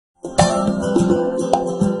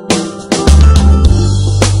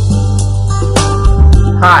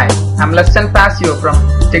Hi, I'm Lesson Pasio from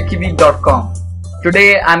deactivate.com.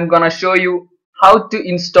 Today I'm gonna show you how to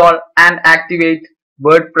install and activate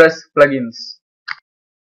WordPress plugins.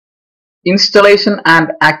 Installation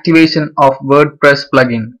and activation of WordPress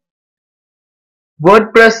plugin.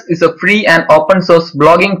 WordPress is a free and open source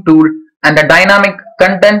blogging tool and a dynamic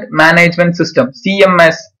content management system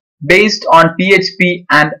 (CMS) based on PHP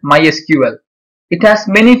and MySQL. It has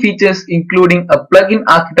many features including a plugin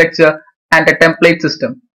architecture and a template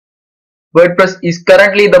system. WordPress is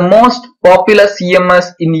currently the most popular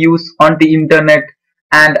CMS in use on the internet,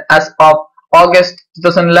 and as of August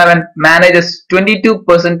 2011 manages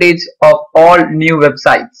 22% of all new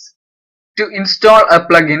websites. To install a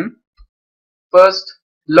plugin, first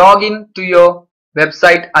log in to your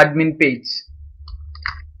website admin page.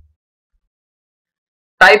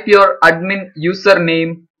 Type your admin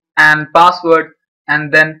username and password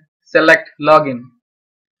and then select login.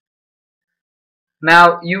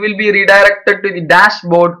 Now you will be redirected to the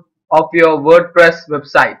dashboard of your WordPress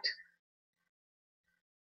website.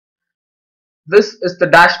 This is the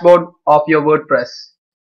dashboard of your WordPress.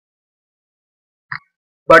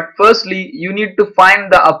 But firstly, you need to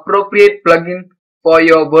find the appropriate plugin for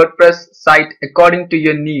your WordPress site according to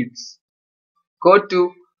your needs. Go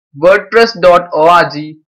to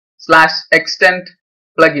wordpress.org/extend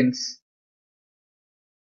plugins.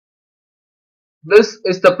 This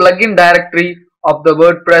is the plugin directory of the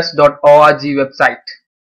wordpress.org website.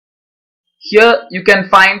 Here you can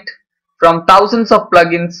find from thousands of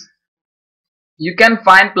plugins. You can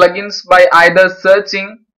find plugins by either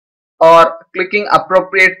searching or clicking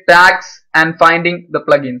appropriate tags and finding the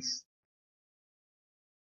plugins.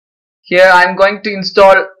 Here I am going to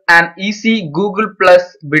install an easy Google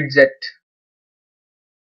Plus widget.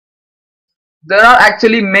 There are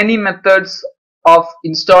actually many methods of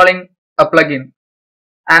installing a plugin,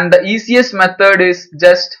 and the easiest method is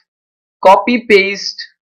just copy paste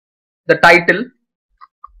the title,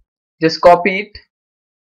 just copy it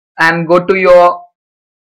and go to your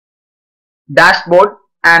dashboard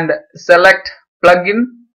and select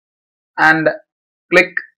plugin and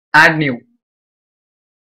click add new,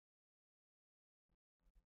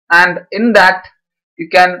 and in that you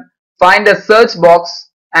can find a search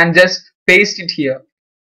box and just paste it here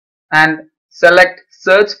and select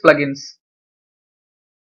search plugins.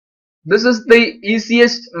 This is the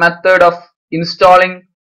easiest method of installing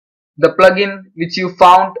the plugin which you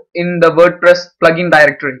found in the WordPress plugin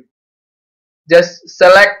directory. Just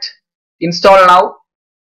select install now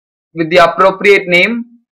with the appropriate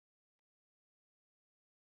name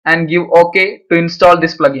and give OK to install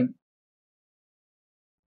this plugin.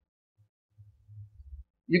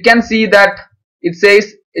 You can see that it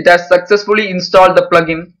says it has successfully installed the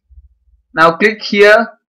plugin. Now click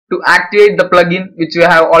here to activate the plugin which you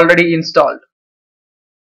have already installed.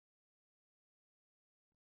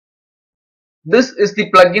 This is the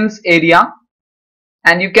plugins area,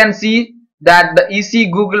 and you can see that the Easy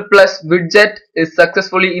Google Plus widget is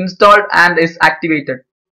successfully installed and is activated.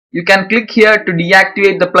 You can click here to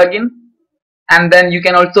deactivate the plugin, and then you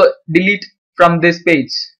can also delete from this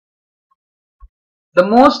page. The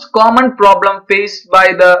most common problem faced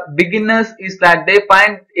by the beginners is that they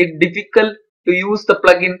find it difficult to use the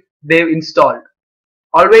plugin they've installed.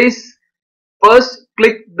 Always first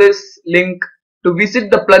click this link to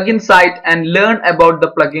visit the plugin site and learn about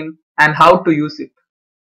the plugin and how to use it.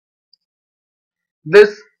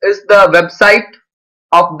 This is the website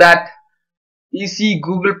of that Easy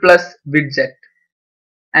Google Plus widget,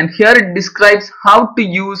 and here it describes how to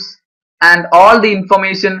use and all the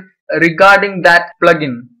information regarding that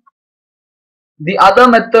plugin. The other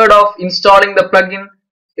method of installing the plugin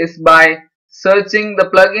is by searching the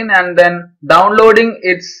plugin and then downloading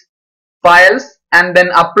its files and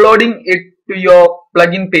then uploading it to your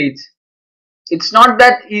plugin page. It's not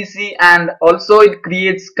that easy, and also it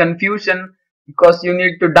creates confusion because you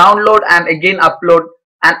need to download and again upload,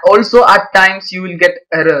 and also at times you will get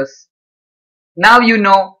errors. Now you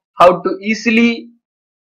know how to easily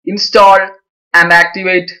install and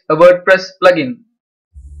activate a WordPress plugin.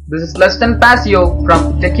 This is Lesson Pasio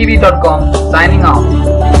from deactivate.com signing off.